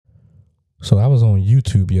So I was on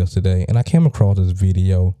YouTube yesterday and I came across this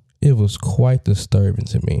video. It was quite disturbing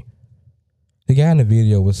to me. The guy in the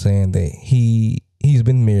video was saying that he's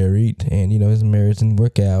been married and his marriage didn't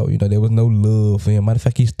work out. There was no love for him. Matter of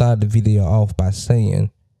fact, he started the video off by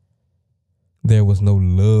saying there was no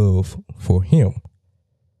love for him.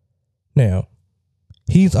 Now,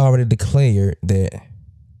 he's already declared that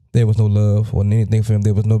there was no love or anything for him.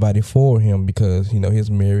 There was nobody for him because,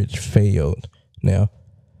 his marriage failed. Now,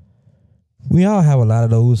 we all have a lot of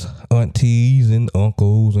those aunties and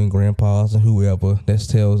uncles and grandpas and whoever that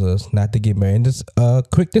tells us not to get married. And just a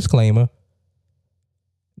quick disclaimer,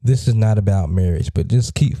 this is not about marriage, but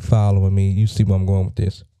just keep following me. You see where I'm going with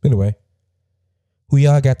this. Anyway, we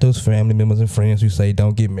all got those family members and friends who say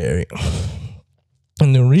don't get married.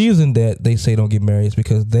 And the reason that they say don't get married is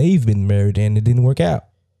because they've been married and it didn't work out.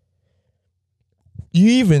 You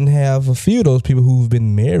even have a few of those people who has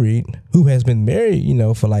been married,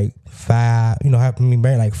 for like have been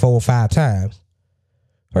married like 4 or 5 times.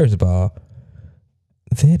 First of all,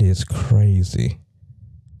 that is crazy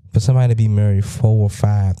for somebody to be married 4 or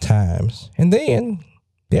 5 times. And then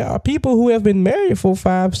there are people who have been married 4,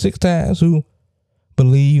 5, 6 times who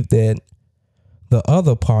believe that the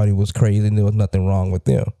other party was crazy and there was nothing wrong with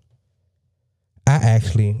them. I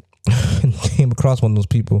actually came across one of those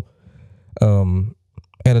people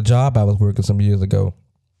at a job I was working some years ago.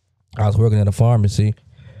 I was working at a pharmacy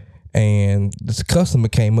and this customer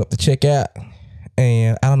came up to check out,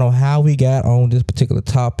 and I don't know how we got on this particular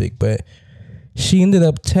topic, but she ended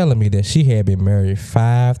up telling me that she had been married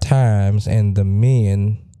 5 times and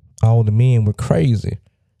all the men were crazy.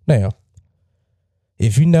 Now,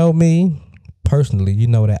 if you know me personally, you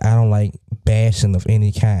know that I don't like bashing of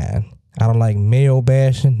any kind. I don't like male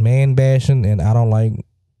bashing, man bashing, and I don't like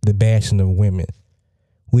the bashing of women.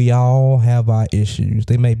 We all have our issues.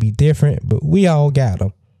 They may be different, but we all got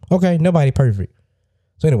them. Okay, nobody perfect.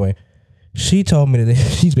 So anyway, she told me that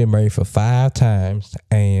she's been married for 5 times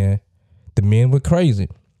and the men were crazy.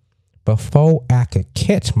 Before I could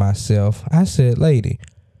catch myself, I said, lady,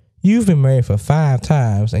 you've been married for 5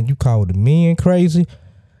 times and you call the men crazy?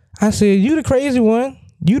 I said, you the crazy one.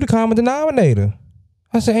 You the common denominator.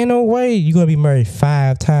 I said, ain't no way you're going to be married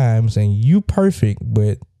 5 times and you perfect,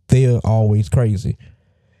 but they're always crazy.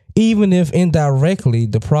 Even if indirectly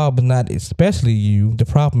the problem is not especially you, the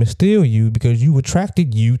problem is still you because you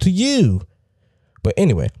attracted you to you. But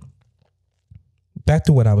anyway, back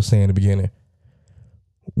to what I was saying in the beginning.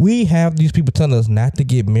 We have these people telling us not to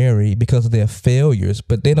get married because of their failures,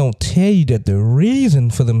 but they don't tell you that the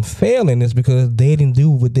reason for them failing is because they didn't do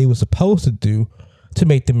what they were supposed to do to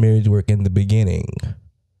make the marriage work in the beginning.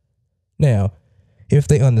 Now, if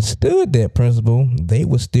they understood that principle, they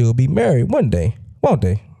would still be married one day, won't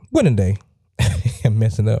they? Wouldn't they? I'm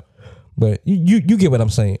messing up, but you get what I'm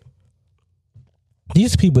saying.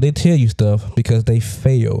 These people, they tell you stuff because they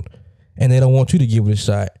failed and they don't want you to give it a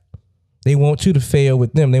shot. They want you to fail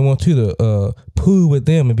with them. They want you to poo with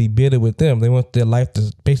them and be bitter with them. They want their life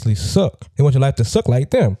to basically suck. They want your life to suck like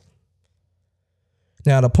them.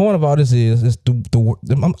 Now, the point of all this is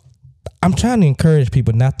I'm trying to encourage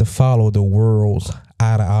people not to follow the world's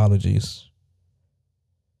ideologies.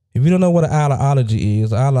 If you don't know what an ideology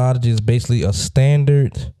is basically a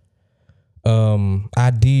standard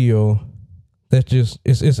ideal that's just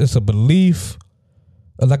it's a belief,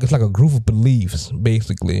 it's like a group of beliefs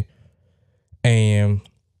basically. And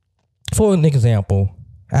for an example,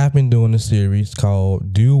 I've been doing a series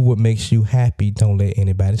called "Do What Makes You Happy, Don't Let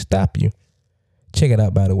Anybody Stop You." Check it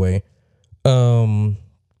out, by the way. The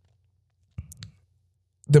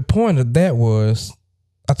point of that was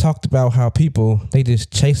I talked about how people, they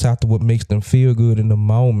just chase after what makes them feel good in the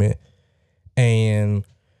moment and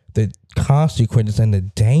the consequences and the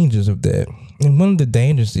dangers of that. And one of the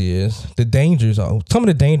dangers some of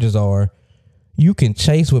the dangers are you can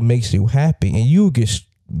chase what makes you happy and you get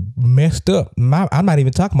messed up. I'm not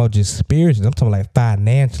even talking about just spiritually. I'm talking like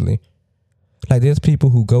financially. Like there's people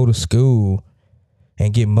who go to school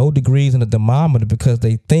and get more degrees in the thermometer because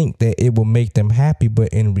they think that it will make them happy, but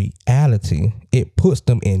in reality, it puts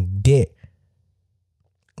them in debt.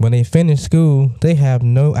 When they finish school, they have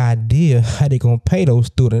no idea how they're going to pay those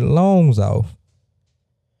student loans off.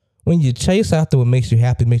 When you chase after what makes you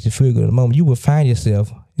happy, makes you feel good at the moment, you will find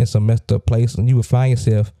yourself in some messed up places, and you will find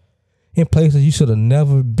yourself in places you should have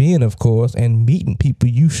never been, of course, and meeting people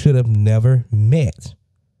you should have never met.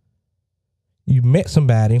 You met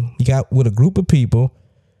somebody, you got with a group of people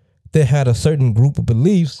that had a certain group of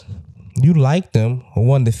beliefs. You liked them or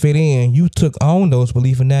wanted to fit in. You took on those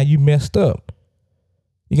beliefs and now you messed up.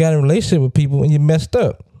 You got in a relationship with people and you messed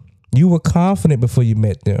up. You were confident before you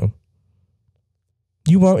met them.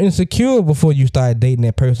 You were insecure before you started dating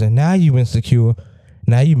that person. Now you insecure.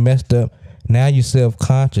 Now you messed up. Now you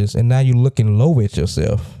self-conscious. And now you looking low at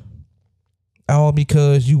yourself. All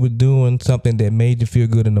because you were doing something that made you feel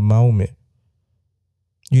good in the moment.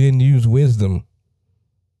 You didn't use wisdom.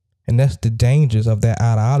 And that's the dangers of that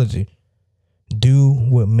ideology. Do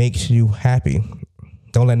what makes you happy.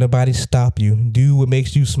 Don't let nobody stop you. Do what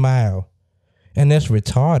makes you smile. And that's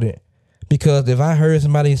retarded. Because if I heard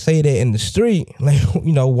somebody say that in the street, like,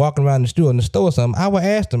 walking around the street or in the store or something, I would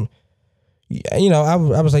ask them, I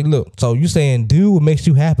was like, look, so you saying do what makes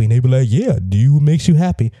you happy? And they'd be like, yeah, do what makes you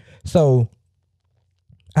happy. So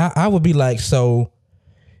I would be like, so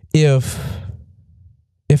if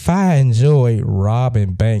I enjoy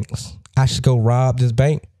robbing banks, I should go rob this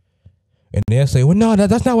bank. And they'll say, well, no,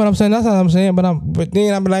 that's not what I'm saying. That's not what I'm saying. But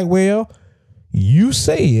then I'll be like, well, you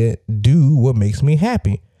said do what makes me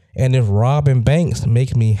happy. And if robbing banks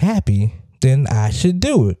make me happy, then I should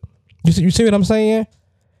do it. You see what I'm saying?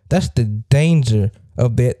 That's the danger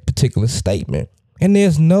of that particular statement. And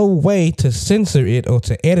there's no way to censor it or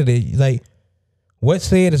to edit it. Like, what's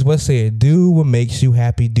said is what's said. Do what makes you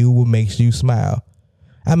happy. Do what makes you smile.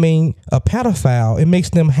 I mean, a pedophile, it makes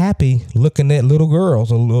them happy looking at little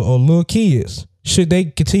girls or little kids. Should they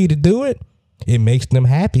continue to do it? It makes them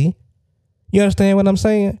happy. You understand what I'm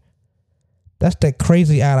saying? That's that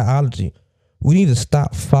crazy ideology. We need to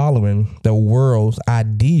stop following the world's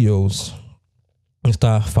ideals and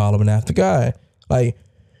start following after God. Like,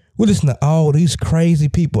 we listen to all these crazy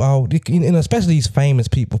people, and especially these famous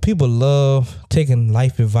people. People love taking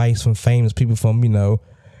life advice from famous people, from,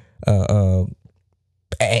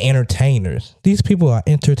 entertainers. These people are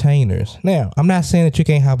entertainers. Now, I'm not saying that you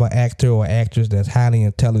can't have an actor or actress that's highly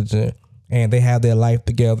intelligent and they have their life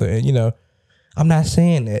together. And, I'm not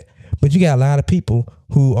saying that. But you got a lot of people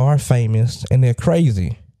who are famous and they're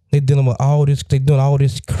crazy. They're dealing with all this. They're doing all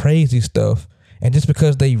this crazy stuff. And just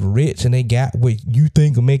because they rich and they got what you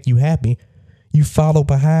think will make you happy, you follow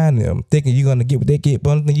behind them thinking you're going to get what they get. But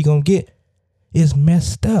the only thing you're going to get is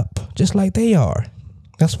messed up, just like they are.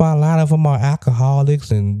 That's why a lot of them are alcoholics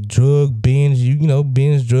and drug binge,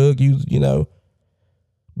 binge drug use,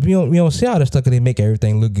 We don't see all the stuff because they make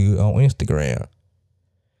everything look good on Instagram.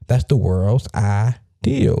 That's the world's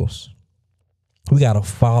ideals. We got to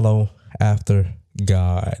follow after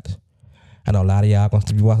God. I know a lot of y'all going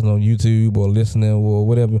to be watching on YouTube or listening or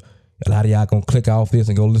whatever. A lot of y'all going to click off this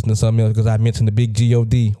and go listen to something else because I mentioned the big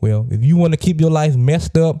God. Well, if you want to keep your life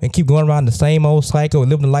messed up and keep going around the same old cycle and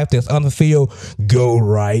living a life that's unfulfilled, go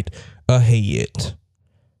right ahead.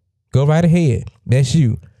 Go right ahead. That's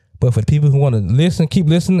you. But for the people who want to listen, keep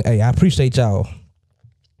listening, hey, I appreciate y'all.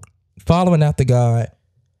 Following after God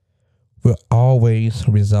will always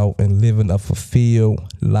result in living a fulfilled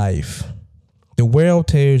life. The world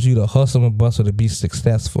tells you to hustle and bustle to be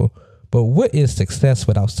successful. But what is success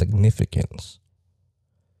without significance?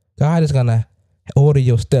 God is going to order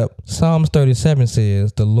your step. Psalms 37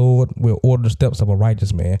 says, the Lord will order the steps of a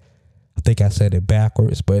righteous man. I think I said it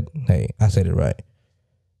backwards, but hey, I said it right.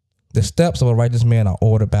 The steps of a righteous man are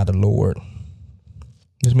ordered by the Lord.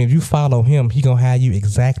 This means if you follow him, he's going to have you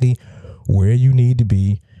exactly where you need to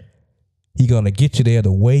be. He's going to get you there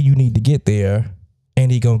the way you need to get there.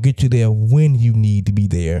 And he's going to get you there when you need to be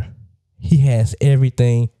there. He has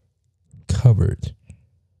everything covered.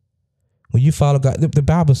 When you follow God, the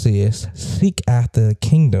Bible says, seek after the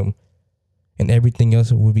kingdom and everything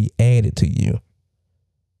else will be added to you.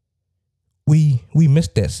 We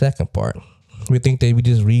missed that second part. We think that we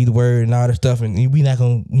just read the word and all that stuff and we not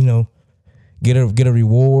going to, get a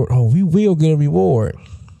reward. Oh, we will get a reward.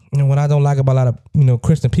 And what I don't like about a lot of,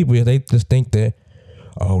 Christian people is they just think that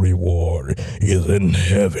our reward is in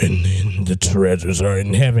heaven and the treasures are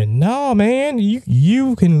in heaven. No, man,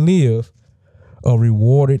 you can live a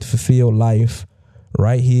rewarded, fulfilled life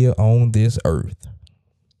right here on this earth.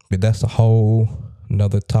 But that's a whole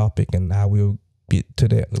nother topic, and I will get to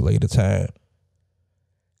that at a later time.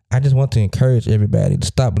 I just want to encourage everybody to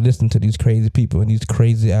stop listening to these crazy people and these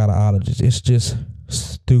crazy ideologies. It's just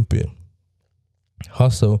stupid.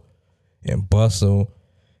 Hustle and bustle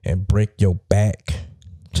and break your back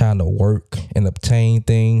trying to work and obtain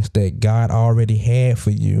things that God already had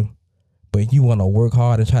for you, but you want to work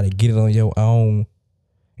hard and try to get it on your own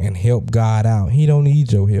and help God out. He don't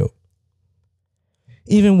need your help.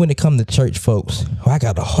 Even when it comes to church folks, I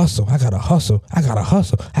got to hustle. I got to hustle. I got to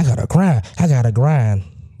hustle. I got to grind. I got to grind.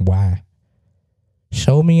 Why?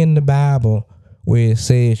 Show me in the Bible where it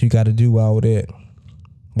says you got to do all that.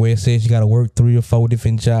 Where it says you got to work 3 or 4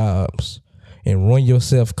 different jobs and run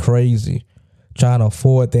yourself crazy trying to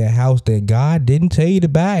afford that house that God didn't tell you to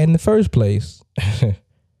buy in the first place.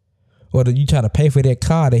 Or you try to pay for that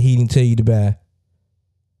car that he didn't tell you to buy.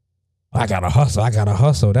 I gotta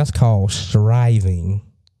hustle. That's called striving.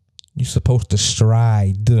 You're supposed to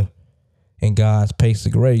stride in God's pace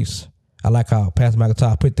of grace. I like how Pastor Michael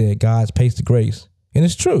Todd put that, God's pace of grace. And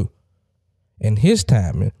it's true. In his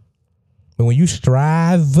timing. But when you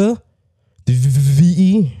strive,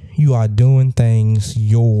 you are doing things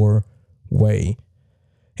your way.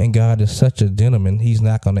 And God is such a gentleman. He's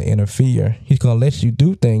not going to interfere. He's going to let you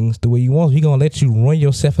do things the way you want. He's going to let you run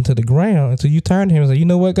yourself into the ground until you turn to him and say, you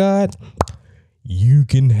know what, God? You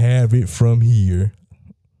can have it from here.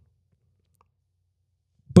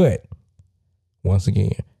 But once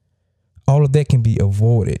again, all of that can be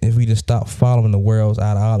avoided if we just stop following the world's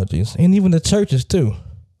ideologies. And even the churches too.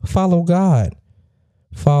 Follow God.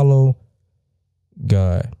 Follow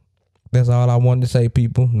God. That's all I wanted to say,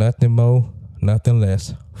 people. Nothing more, nothing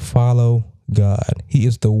less. Follow God. He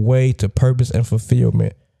is the way to purpose and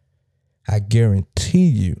fulfillment. I guarantee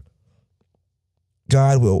you,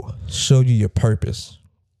 God will show you your purpose.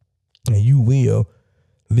 And you will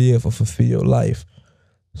live a fulfilled life.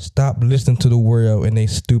 Stop listening to the world and they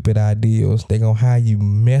stupid ideals. They're going to have you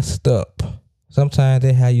messed up. Sometimes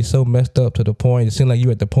they have you so messed up to the point it seems like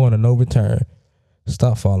you're at the point of no return.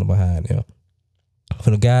 Stop falling behind them.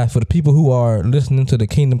 For the people who are listening to the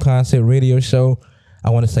Kingdom Concept radio show,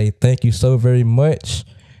 I want to say thank you so very much.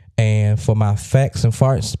 And for my Facts and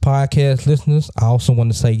Farts podcast listeners, I also want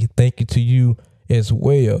to say thank you to you as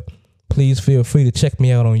well. Please feel free to check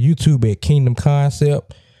me out on YouTube at Kingdom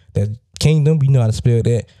Concept. That's Kingdom, you know how to spell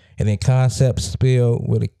that. And then Concept spelled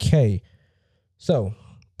with a K. So,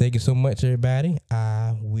 thank you so much, everybody.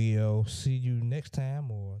 I will see you next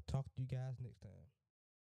time or talk to you guys next time.